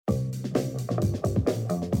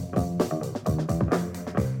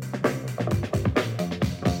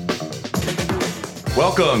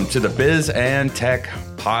Welcome to the Biz and Tech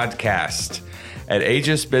Podcast. At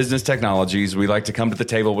Aegis Business Technologies, we like to come to the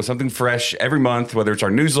table with something fresh every month, whether it's our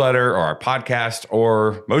newsletter or our podcast,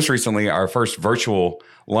 or most recently, our first virtual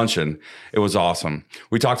luncheon. It was awesome.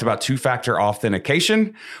 We talked about two-factor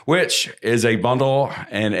authentication, which is a bundle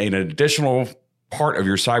and an additional part of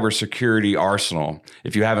your cybersecurity arsenal.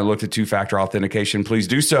 If you haven't looked at two-factor authentication, please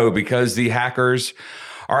do so, because the hackers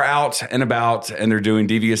are out and about and they're doing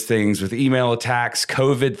devious things with email attacks,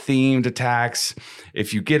 COVID-themed attacks.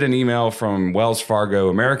 If you get an email from Wells Fargo,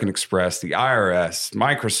 American Express, the IRS,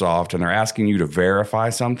 Microsoft, and they're asking you to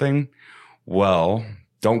verify something, well,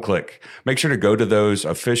 don't click. Make sure to go to those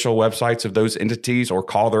official websites of those entities or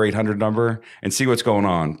call their 800 number and see what's going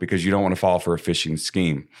on, because you don't want to fall for a phishing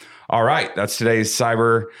scheme. All right, that's today's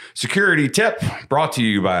cyber security tip, brought to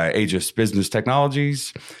you by Aegis Business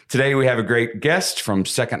Technologies. Today we have a great guest from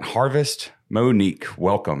Second Harvest, Monique.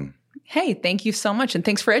 Welcome. Hey, thank you so much, and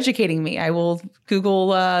thanks for educating me. I will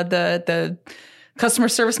Google the customer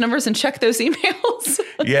service numbers and check those emails.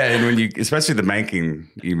 Yeah, and when you, especially the banking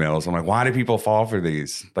emails, I'm like, why do people fall for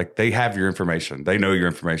these? Like, they have your information, they know your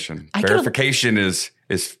information. Verification is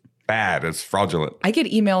bad. It's fraudulent. I get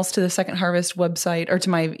emails to the Second Harvest website or to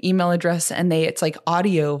my email address, and it's like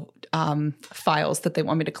audio files that they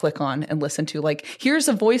want me to click on and listen to. Like, here's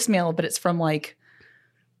a voicemail, but it's from like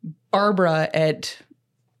Barbara at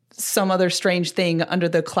some other strange thing under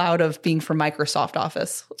the cloud of being from Microsoft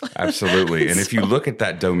Office. Absolutely. And if you look at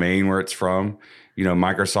that domain where it's from,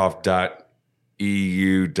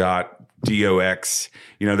 Microsoft.eu.dox,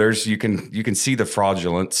 you can see the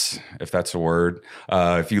fraudulence, if that's a word,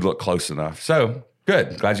 if you look close enough. So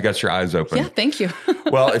good. Glad you got your eyes open. Yeah, thank you.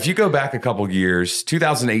 Well, if you go back a couple years,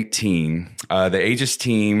 2018, the Aegis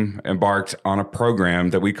team embarked on a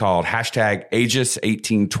program that we called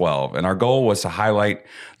 #Aegis1812. And our goal was to highlight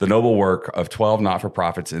the noble work of 12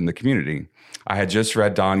 not-for-profits in the community. I had just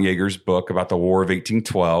read Don Yeager's book about the War of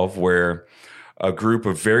 1812, where a group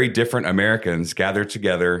of very different Americans gathered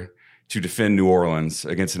together to defend New Orleans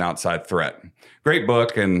against an outside threat. Great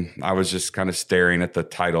book. And I was just kind of staring at the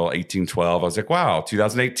title 1812. I was like, wow,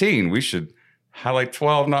 2018, we should highlight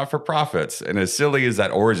 12 not-for-profits. And as silly as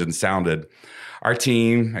that origin sounded, our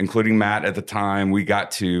team, including Matt at the time, we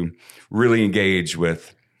got to really engage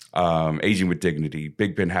with Aging with Dignity,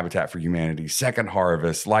 Big Bend Habitat for Humanity, Second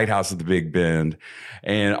Harvest, Lighthouse of the Big Bend,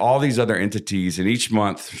 and all these other entities. And each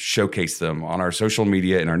month showcase them on our social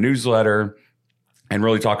media and our newsletter and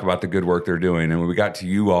really talk about the good work they're doing. And when we got to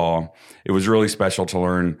you all, it was really special to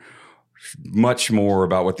learn much more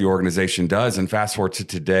about what the organization does. And fast forward to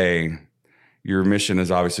today, your mission is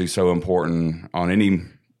obviously so important on any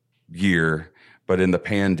year, but in the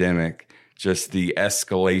pandemic, just the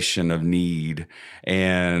escalation of need.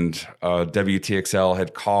 And WTXL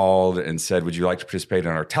had called and said, would you like to participate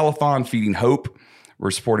in our telethon, Feeding Hope? We're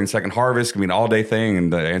supporting Second Harvest, all-day thing.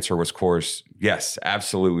 And the answer was, of course, yes,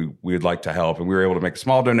 absolutely, we would like to help. And we were able to make a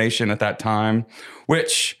small donation at that time,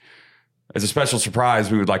 which, as a special surprise,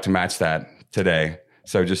 we would like to match that today.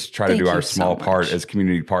 So just try to do our small part as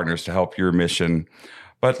community partners to help your mission.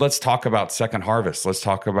 But let's talk about Second Harvest. Let's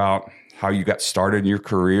talk about how you got started in your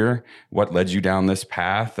career, what led you down this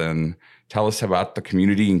path, and tell us about the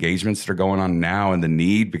community engagements that are going on now and the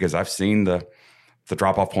need, because I've seen the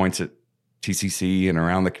drop-off points at TCC and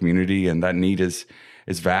around the community, and that need is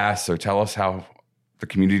vast. So tell us how the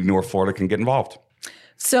community of North Florida can get involved.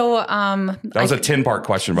 So that was a 10-part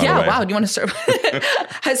question, by the way. Yeah, wow. Do you want to start?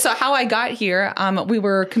 So how I got here, we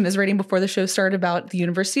were commiserating before the show started about the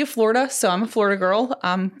University of Florida. So I'm a Florida girl.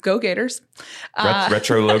 Go Gators.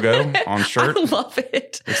 Retro logo on shirt. I love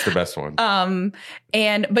it. It's the best one.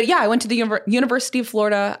 But yeah, I went to the University of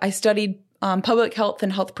Florida. I studied public health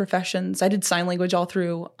and health professions. I did sign language all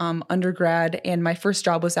through undergrad, and my first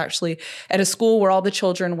job was actually at a school where all the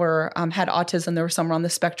children were had autism. There were some on the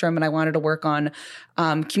spectrum, and I wanted to work on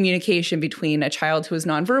communication between a child who was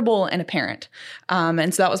nonverbal and a parent.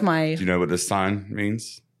 And so that was my. Do you know what this sign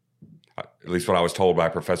means? At least what I was told by a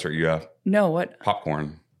professor at UF. No, what?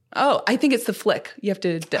 Popcorn. Oh, I think it's the flick. You have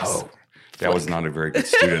to. Oh, that was not a very good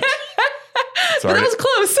student. Sorry, but that was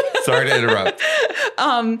close. Sorry to interrupt.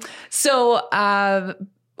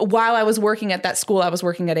 While I was working at that school, I was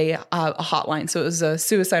working at a hotline. So it was a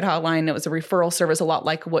suicide hotline. It was a referral service, a lot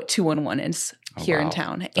like what 211 is here in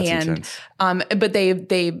town. That's intense. But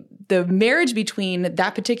the marriage between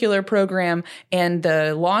that particular program and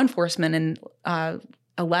the law enforcement in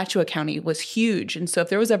Alachua County was huge. And so if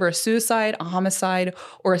there was ever a suicide, a homicide,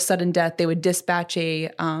 or a sudden death, they would dispatch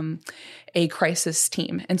a crisis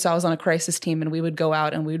team. And so I was on a crisis team, and we would go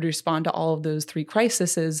out and we would respond to all of those 3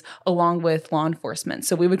 crises along with law enforcement.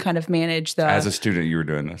 So we would kind of manage the... As a student, you were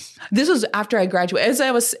doing this? This was after I graduated. As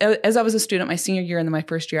I was a student my senior year and then my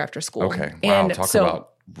first year after school. Okay. Wow. And talk about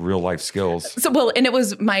real life skills. So, well, and it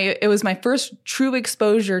was my first true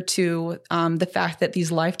exposure to the fact that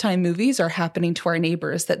these Lifetime movies are happening to our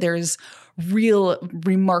neighbors, that there's real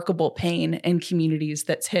remarkable pain in communities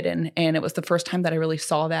that's hidden. And it was the first time that I really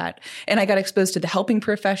saw that. And I got exposed to the helping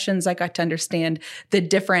professions. I got to understand the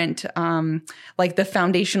different, like the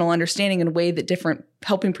foundational understanding and way that different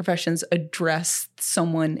helping professions address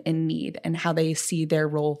someone in need and how they see their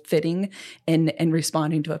role fitting in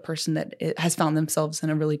responding to a person that has found themselves in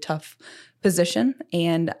a really tough position.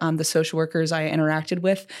 And the social workers I interacted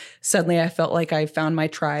with, suddenly I felt like I found my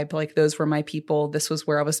tribe. Like those were my people. This was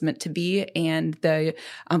where I was meant to be. And the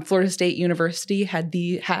Florida State University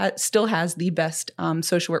still has the best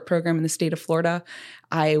social work program in the state of Florida.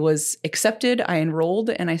 I was accepted, I enrolled,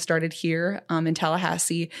 and I started here in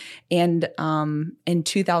Tallahassee. And in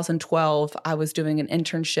 2012, I was doing an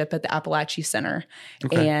internship at the Appalachian Center.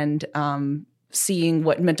 Okay. And seeing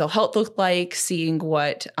what mental health looked like, seeing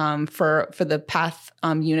what for the PATH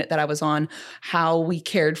unit that I was on, how we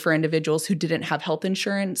cared for individuals who didn't have health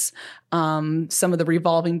insurance, some of the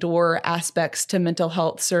revolving door aspects to mental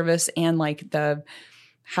health service, and like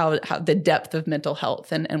how the depth of mental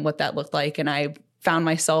health and what that looked like. And I found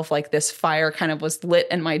myself like this fire kind of was lit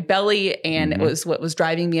in my belly, and it was what was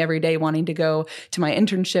driving me every day, wanting to go to my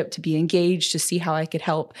internship, to be engaged, to see how I could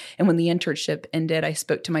help. And when the internship ended, I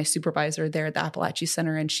spoke to my supervisor there at the Appalachian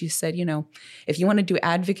Center, and she said, if you want to do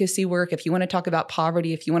advocacy work, if you want to talk about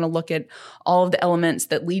poverty, if you want to look at all of the elements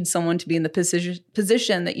that lead someone to be in the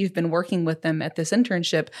position that you've been working with them at this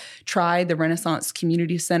internship, try the Renaissance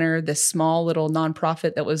Community Center, this small little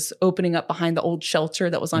nonprofit that was opening up behind the old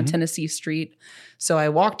shelter that was on Tennessee Street. So I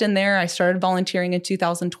walked in there. I started volunteering in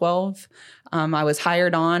 2012. I was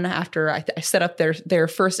hired on after I set up their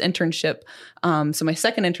first internship. So my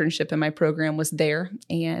second internship in my program was there.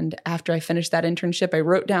 And after I finished that internship, I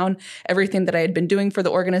wrote down everything that I had been doing for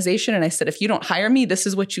the organization. And I said, if you don't hire me, this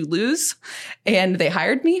is what you lose. And they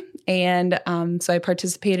hired me. And so I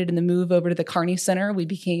participated in the move over to the Kearney Center. We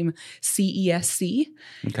became CESC.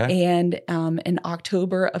 Okay. And in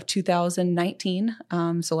October of 2019,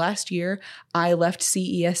 so last year, I left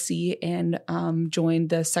CESC and joined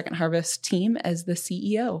the Second Harvest team as the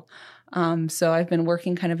CEO. So I've been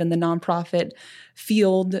working kind of in the nonprofit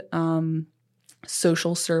field,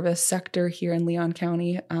 social service sector here in Leon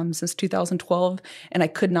County since 2012. And I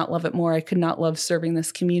could not love it more. I could not love serving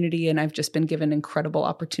this community. And I've just been given incredible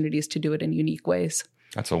opportunities to do it in unique ways.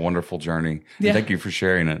 That's a wonderful journey. Yeah. Thank you for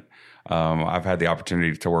sharing it. I've had the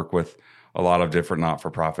opportunity to work with a lot of different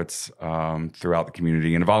not-for-profits throughout the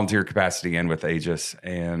community in a volunteer capacity and with Aegis.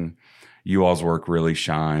 And you all's work really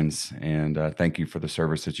shines. And thank you for the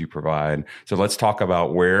service that you provide. So let's talk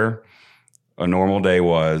about where a normal day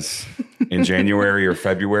was in January or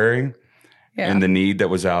February and the need that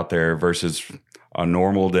was out there versus a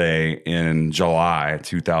normal day in July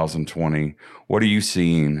 2020. What are you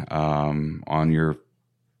seeing on your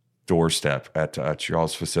doorstep at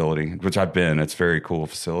y'all's facility, which I've been? It's a very cool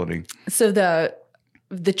facility. So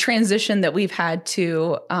the transition that we've had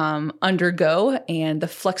to undergo and the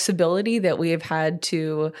flexibility that we have had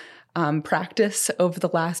to practice over the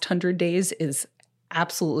last 100 days is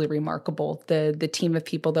absolutely remarkable. The team of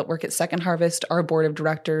people that work at Second Harvest, our board of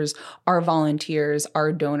directors, our volunteers,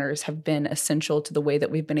 our donors have been essential to the way that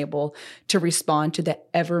we've been able to respond to the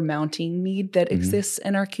ever-mounting need that exists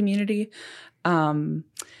in our community.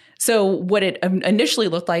 So what it initially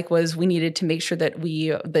looked like was we needed to make sure that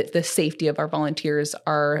the safety of our volunteers,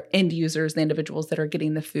 our end users, the individuals that are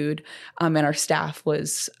getting the food, and our staff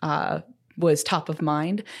was top of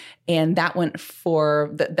mind. And that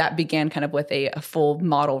that began kind of with a full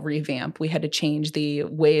model revamp. We had to change the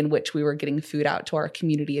way in which we were getting food out to our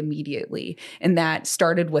community immediately. And that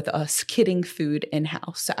started with us kitting food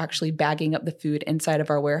in-house, so actually bagging up the food inside of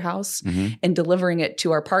our warehouse and delivering it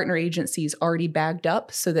to our partner agencies already bagged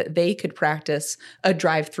up so that they could practice a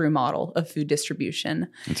drive-through model of food distribution.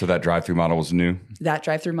 And so that drive-through model was new? That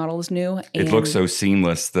drive-through model is new. It looks so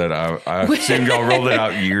seamless that I assumed y'all rolled it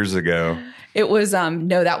out years ago. It was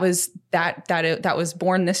no, that was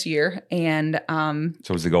born this year, and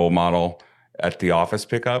so was the goal model at the office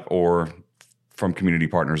pickup or from community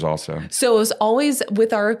partners also? So it was always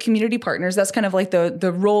with our community partners. That's kind of like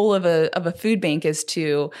the role of a food bank is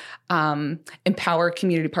to empower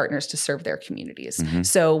community partners to serve their communities. Mm-hmm.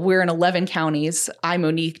 So we're in 11 counties. I,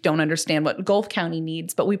 Monique, don't understand what Gulf County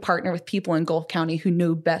needs, but we partner with people in Gulf County who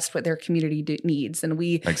know best what their community needs. And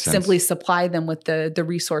we simply supply them with the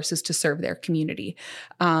resources to serve their community.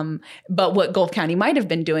 But what Gulf County might have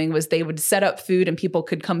been doing was they would set up food and people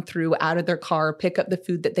could come through out of their car, pick up the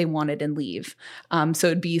food that they wanted and leave. So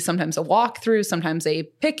it'd be sometimes a walkthrough, sometimes a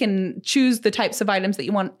pick and choose the types of items that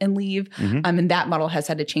you want and leave. And that model has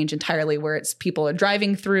had to change entirely, where it's people are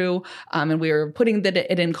driving through and we are putting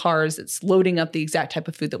it in cars. It's loading up the exact type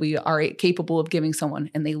of food that we are capable of giving someone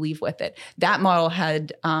and they leave with it. That model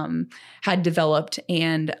had developed.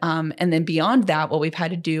 And then beyond that, what we've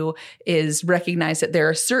had to do is recognize that there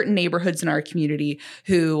are certain neighborhoods in our community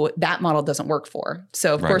who that model doesn't work for.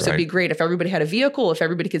 So of course, it'd be great if everybody had a vehicle, if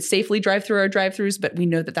everybody could safely drive through our drive-throughs, but we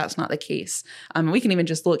know that that's not the case. We can even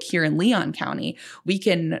just look here in Leon County. We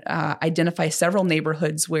can identify several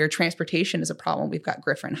neighborhoods where transportation is a problem. We've got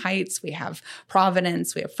Griffin Heights, we have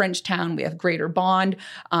Providence, we have Frenchtown, we have Greater Bond,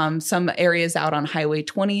 some areas out on Highway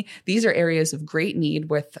 20. These are areas of great need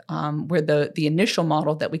with where the initial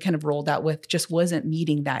model that we kind of rolled out with just wasn't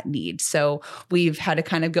meeting that need. So we've had to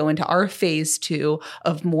kind of go into our phase 2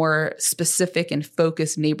 of more specific and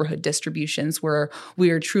focused neighborhood distributions, where we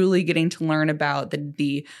are truly getting to learn about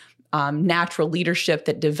the natural leadership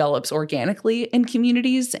that develops organically in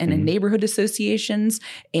communities and in neighborhood associations.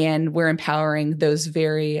 And we're empowering those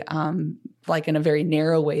very, like in a very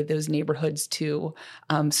narrow way, those neighborhoods to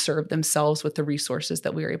serve themselves with the resources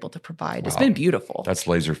that we are able to provide. Wow. It's been beautiful. That's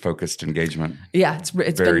laser focused engagement. Yeah, it's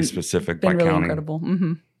very specific by really county. Incredible.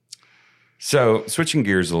 So switching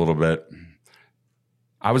gears a little bit,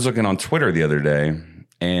 I was looking on Twitter the other day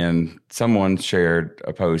and someone shared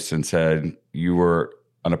a post and said you were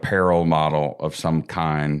an apparel model of some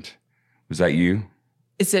kind. Was that you?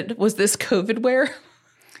 Was this COVID wear?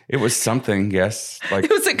 It was something, yes. Like,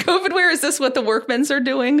 was it COVID wear? Is this what the Workmans are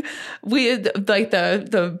doing? We had like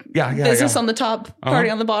the business on the top,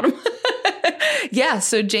 party on the bottom. Yeah,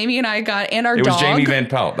 so Jamie and I got, and our dog. It was Jamie Van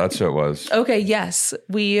Pelt. That's who it was. Okay, yes.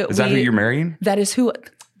 Is that who you're marrying? That's who I'm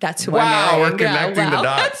marrying. Wow, we're connecting the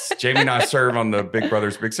dots. Jamie and I serve on the Big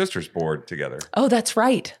Brothers Big Sisters board together. Oh, that's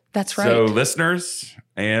right. That's right. So listeners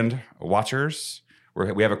and watchers,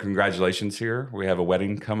 we have a congratulations here. We have a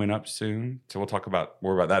wedding coming up soon. So we'll talk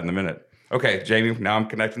more about that in a minute. Okay, Jamie, now I'm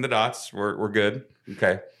connecting the dots. We're good.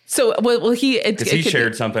 Okay. So, well, he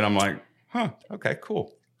shared something. I'm like, okay,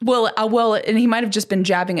 cool. Well, and he might have just been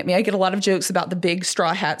jabbing at me. I get a lot of jokes about the big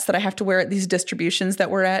straw hats that I have to wear at these distributions that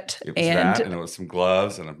we're at. It was and it was some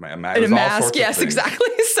gloves and a mask. And a mask, yes, exactly.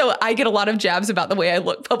 So I get a lot of jabs about the way I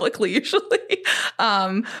look publicly usually.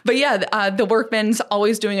 But yeah, the Workmen's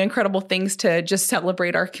always doing incredible things to just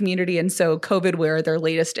celebrate our community. And so COVID Wear, their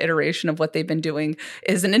latest iteration of what they've been doing,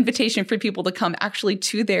 is an invitation for people to come actually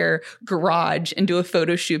to their garage and do a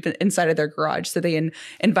photo shoot inside of their garage. So they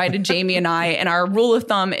invited Jamie and I, and our rule of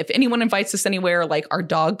thumb, if anyone invites us anywhere, like our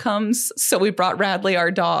dog comes. So we brought Radley,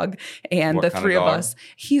 our dog, and what the kind three of of us.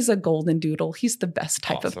 He's a golden doodle. He's the best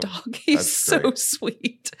type of dog. He's so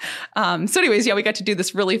sweet. So anyways, yeah, we got to do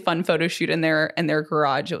this really fun photo shoot in their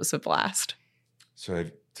garage. It was a blast. So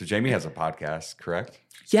Jamie has a podcast, correct?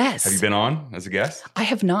 Yes. Have you been on as a guest? I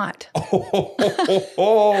have not.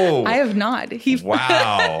 Oh. I have not.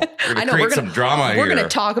 Wow. We're going to create some drama here. We're going to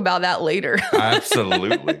talk about that later.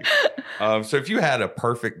 Absolutely. So if you had a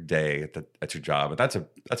perfect day at your job, that's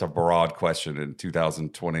a broad question in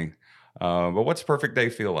 2020. But what's a perfect day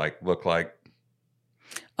look like?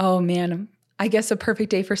 Oh, man. I guess a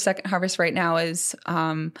perfect day for Second Harvest right now is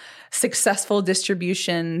successful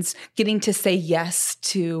distributions, getting to say yes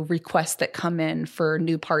to requests that come in for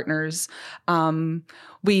new partners.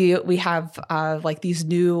 We have like these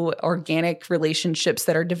new organic relationships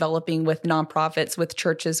that are developing with nonprofits, with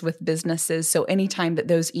churches, with businesses. So anytime that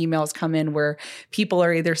those emails come in where people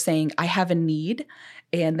are either saying, I have a need,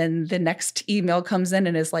 and then the next email comes in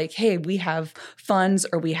and is like, hey, we have funds,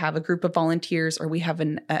 or we have a group of volunteers, or we have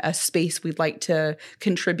a space we'd like to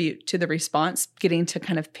contribute to the response, getting to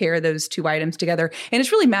kind of pair those two items together. And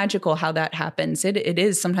it's really magical how that happens. It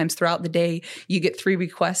is sometimes throughout the day, you get 3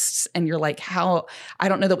 requests and you're like, I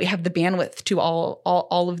don't know that we have the bandwidth to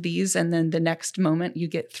all of these. And then the next moment you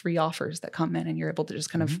get 3 offers that come in and you're able to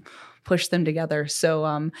just kind of push them together.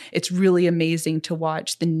 So it's really amazing to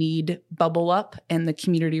watch the need bubble up and the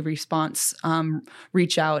community response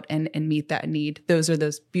reach out and meet that need. Those are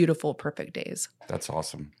those beautiful, perfect days. That's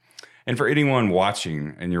awesome. And for anyone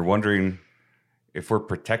watching and you're wondering if we're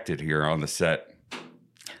protected here on the set,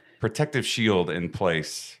 protective shield in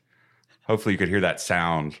place. Hopefully you could hear that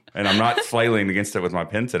sound. And I'm not flailing against it with my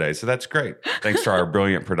pen today. So that's great. Thanks to our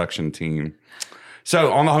brilliant production team.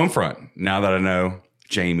 So on the home front, now that I know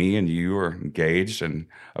Jamie and you are engaged and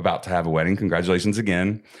about to have a wedding, congratulations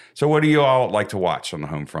again. So what do you all like to watch on the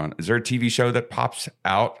home front? Is there a TV show that pops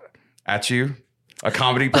out at you? A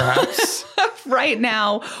comedy, perhaps? Right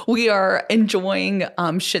now, we are enjoying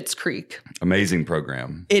Schitt's Creek. Amazing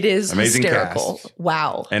program. It is amazing hysterical. Cast.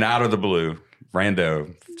 Wow. And out of the blue,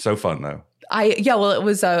 rando. So fun, though.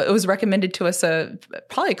 It was recommended to us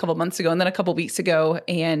probably a couple months ago and then a couple weeks ago,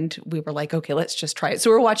 and we were like, okay, let's just try it.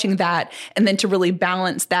 So we're watching that, and then to really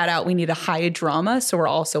balance that out, we need a high drama. So we're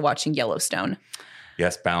also watching Yellowstone.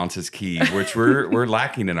 Yes, balance is key, which we're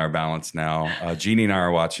lacking in our balance now. Jeannie and I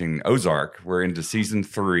are watching Ozark. We're into season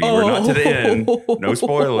 3. We're not to the end. No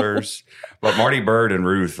spoilers. But Marty Bird and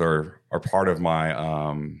Ruth are part of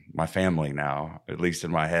my my family now, at least in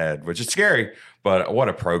my head, which is scary. But what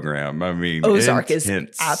a program. I mean, Ozark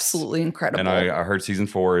intense. Is absolutely incredible. And I heard season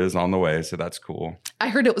 4 is on the way, so that's cool. I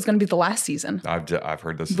heard it was going to be the last season. I've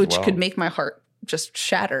heard this which as well. could make my heart just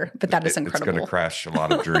shatter, but that is incredible. It's going to crash a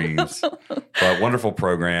lot of dreams. But wonderful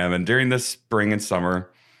program. And during this spring and summer,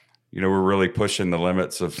 we're really pushing the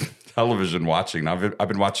limits of television watching. I've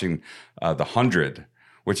been watching The 100,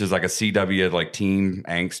 which is like a CW like teen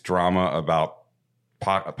angst drama about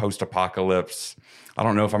post-apocalypse. I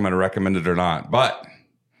don't know if I'm going to recommend it or not, but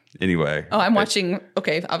anyway. Oh, I'm watching.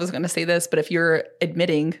 Okay, I was going to say this, but if you're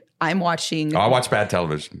admitting, I'm watching. I watch bad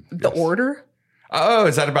television. The Order. Oh,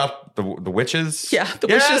 is that about the witches? Yeah, the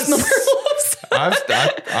witches and the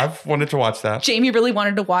werewolves. I've wanted to watch that. Jamie really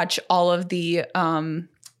wanted to watch all of the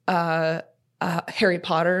Harry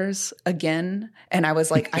Potters again. And I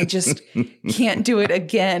was like, I just can't do it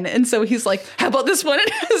again. And so he's like, how about this one?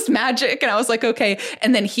 It has magic. And I was like, okay.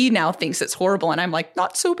 And then he now thinks it's horrible. And I'm like,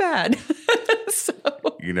 not so bad. So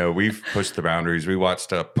we've pushed the boundaries. We watched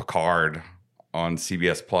Picard on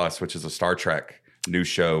CBS Plus, which is a Star Trek new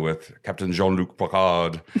show with Captain Jean-Luc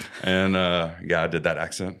Picard. And I did that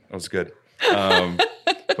accent. That was good.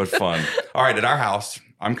 But fun. All right. At our house,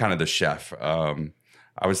 I'm kind of the chef.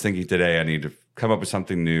 I was thinking today I need to come up with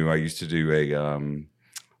something new. I used to do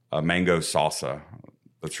a mango salsa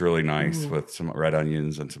that's really nice with some red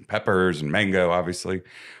onions and some peppers and mango, obviously.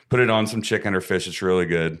 Put it on some chicken or fish. It's really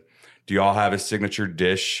good. Do y'all have a signature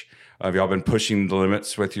dish? Have y'all been pushing the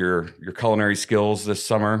limits with your culinary skills this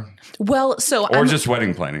summer? Well, or just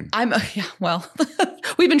wedding planning?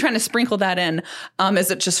 We've been trying to sprinkle that in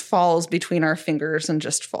as it just falls between our fingers and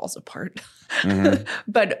just falls apart. Mm-hmm.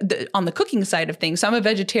 But on the cooking side of things, I'm a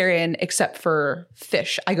vegetarian except for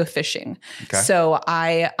fish. I go fishing. Okay. So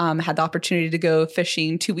I had the opportunity to go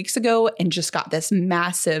fishing 2 weeks ago and just got this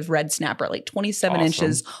massive red snapper, like 27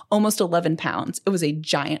 inches, almost 11 pounds. It was a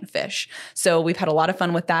giant fish. So we've had a lot of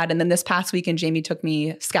fun with that. And then this past weekend, Jamie took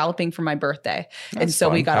me scalloping for my birthday. That's and so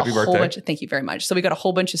fun. We got Happy a whole birthday. bunch. Thank you very much. So we got a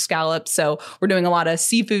whole bunch of scallops. So we're doing a lot of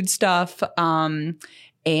seafood stuff.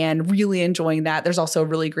 And really enjoying that. There's also a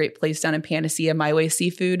really great place down in Panacea, My Way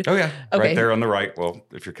Seafood. Oh, yeah. Okay. Right there on the right. Well,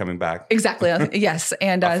 if you're coming back. Exactly. Yes.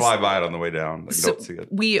 And I fly by it on the way down. You don't see it.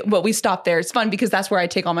 We stopped there. It's fun because that's where I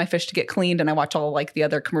take all my fish to get cleaned, and I watch all like the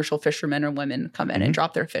other commercial fishermen or women come in and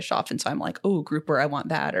drop their fish off. And so I'm like, oh, grouper, I want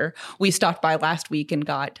that. Or we stopped by last week and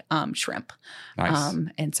got shrimp. Nice.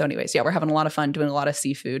 And so anyways, we're having a lot of fun doing a lot of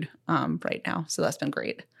seafood right now. So that's been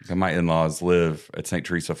great. So my in-laws live at St.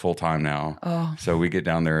 Teresa full time now. Oh, so we get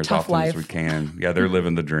down there as tough often life. as we can. Yeah, they're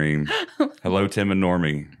living the dream. Hello, Tim and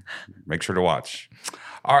Normie. Make sure to watch.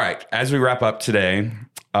 All right. As we wrap up today,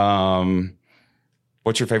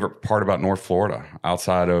 what's your favorite part about North Florida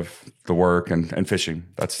outside of the work and fishing?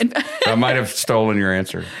 I might have stolen your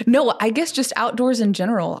answer. No, I guess just outdoors in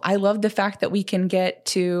general. I love the fact that we can get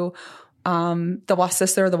to the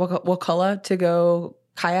Wasissa or the Wakulla to go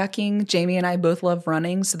kayaking. Jamie and I both love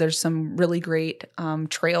running. So there's some really great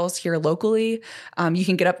trails here locally. You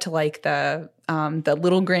can get up to like the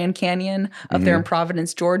Little Grand Canyon up there in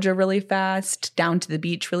Providence, Georgia really fast, down to the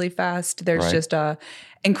beach really fast. There's just a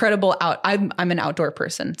incredible I'm an outdoor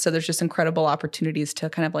person. So there's just incredible opportunities to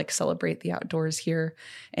kind of like celebrate the outdoors here,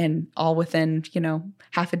 and all within,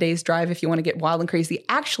 half a day's drive if you want to get wild and crazy.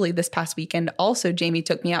 Actually, this past weekend, also Jamie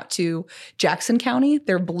took me out to Jackson County,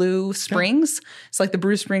 their Blue Springs. It's like the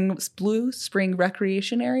Blue Spring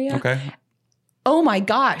Recreation Area. Okay. Oh my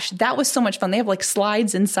gosh, that was so much fun. They have like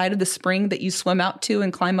slides inside of the spring that you swim out to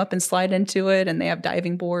and climb up and slide into it. And they have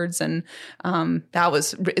diving boards. And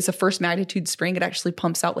it's a first magnitude spring. It actually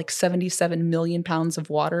pumps out like 77 million gallons of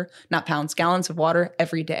water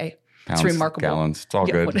every day. It's remarkable. Gallons. It's all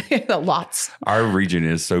good. Lots. Our region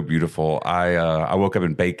is so beautiful. I woke up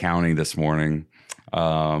in Bay County this morning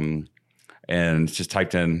and just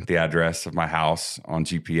typed in the address of my house on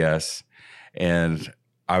GPS, and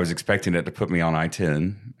I was expecting it to put me on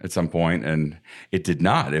I-10 at some point, and it did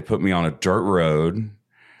not. It put me on a dirt road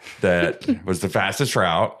that was the fastest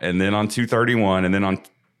route, and then on 231, and then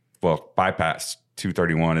bypass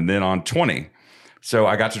 231, and then on 20. So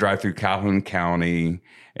I got to drive through Calhoun County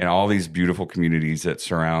and all these beautiful communities that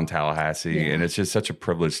surround Tallahassee, and it's just such a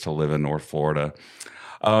privilege to live in North Florida.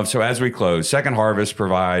 So as we close, Second Harvest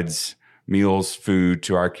provides meals, food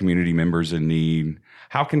to our community members in need.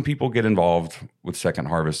 How can people get involved with Second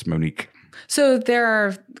Harvest, Monique? So there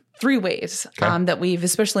are 3 ways that we've,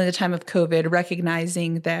 especially in the time of COVID,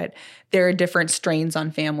 recognizing that there are different strains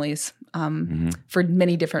on families for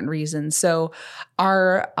many different reasons. So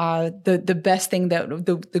the best thing that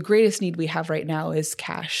the greatest need we have right now is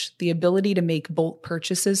cash. The ability to make bulk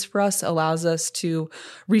purchases for us allows us to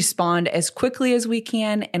respond as quickly as we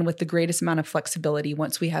can and with the greatest amount of flexibility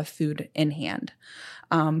once we have food in hand.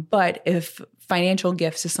 But if financial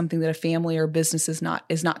gifts is something that a family or business is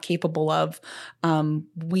not capable of,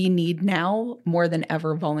 we need now more than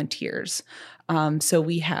ever volunteers. So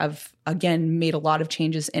we have, again, made a lot of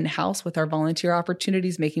changes in-house with our volunteer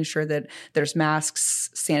opportunities, making sure that there's masks,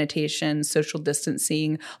 sanitation, social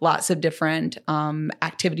distancing, lots of different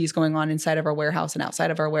activities going on inside of our warehouse and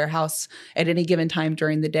outside of our warehouse at any given time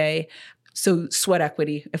during the day. So sweat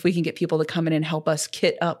equity, if we can get people to come in and help us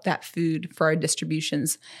kit up that food for our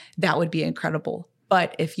distributions, that would be incredible.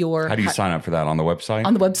 But if you're... How do you sign up for that? On the website?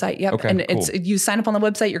 On the website, yep. Okay, and cool. You sign up on the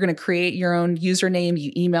website, you're going to create your own username,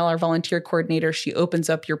 you email our volunteer coordinator, she opens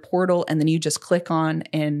up your portal, and then you just click on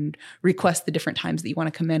and request the different times that you want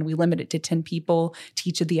to come in. We limit it to 10 people to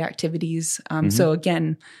each of the activities. So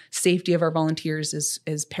again, safety of our volunteers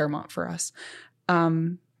is paramount for us.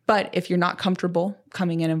 But if you're not comfortable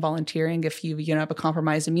coming in and volunteering, if you have a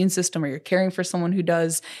compromised immune system or you're caring for someone who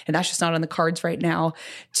does, and that's just not on the cards right now,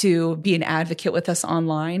 to be an advocate with us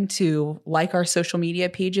online, to like our social media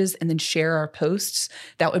pages and then share our posts,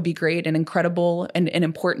 that would be great. An incredible and an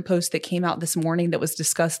important post that came out this morning that was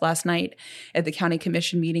discussed last night at the county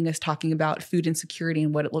commission meeting is talking about food insecurity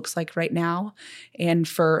and what it looks like right now. And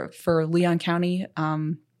for Leon County,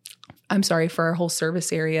 for our whole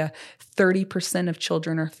service area, 30% of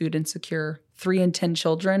children are food insecure. 3 in 10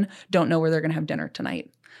 children don't know where they're going to have dinner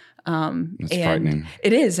tonight. It's frightening.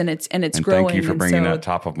 It is, and it's growing. Thank you for bringing that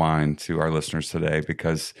top of mind to our listeners today,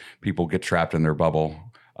 because people get trapped in their bubble,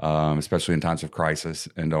 especially in times of crisis,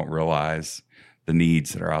 and don't realize the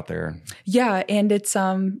needs that are out there. Yeah, and it's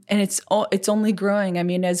only growing. I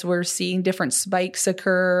mean, as we're seeing different spikes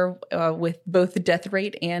occur with both the death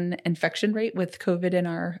rate and infection rate with COVID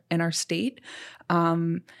in our state,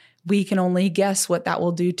 we can only guess what that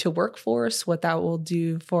will do to workforce, what that will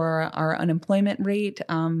do for our unemployment rate,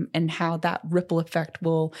 and how that ripple effect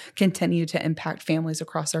will continue to impact families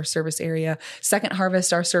across our service area. Second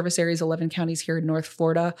Harvest, our service area is 11 counties here in North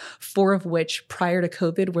Florida, 4 of which prior to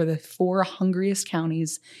COVID were the 4 hungriest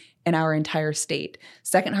counties in our entire state.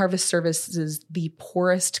 Second Harvest services the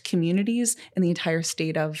poorest communities in the entire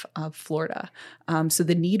state of Florida. So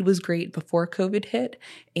the need was great before COVID hit,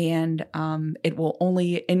 and it will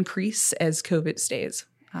only increase as COVID stays.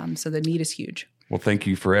 So the need is huge. Well, thank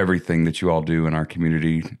you for everything that you all do in our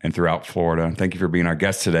community and throughout Florida. Thank you for being our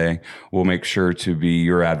guest today. We'll make sure to be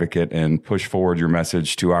your advocate and push forward your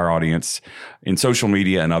message to our audience in social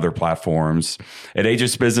media and other platforms. At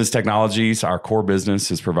Aegis Business Technologies, our core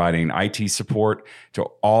business is providing IT support to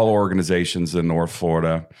all organizations in North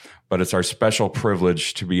Florida, but it's our special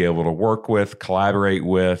privilege to be able to work with, collaborate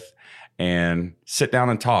with, and sit down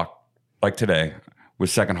and talk like today with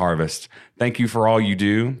Second Harvest. Thank you for all you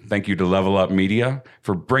do. Thank you to Level Up Media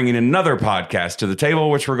for bringing another podcast to the table,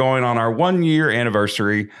 which we're going on our 1-year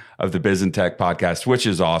anniversary of the Biz and Tech podcast, which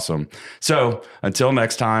is awesome. So until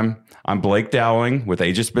next time, I'm Blake Dowling with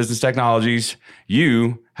Aegis Business Technologies.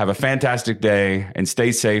 You have a fantastic day and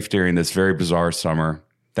stay safe during this very bizarre summer.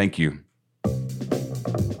 Thank you.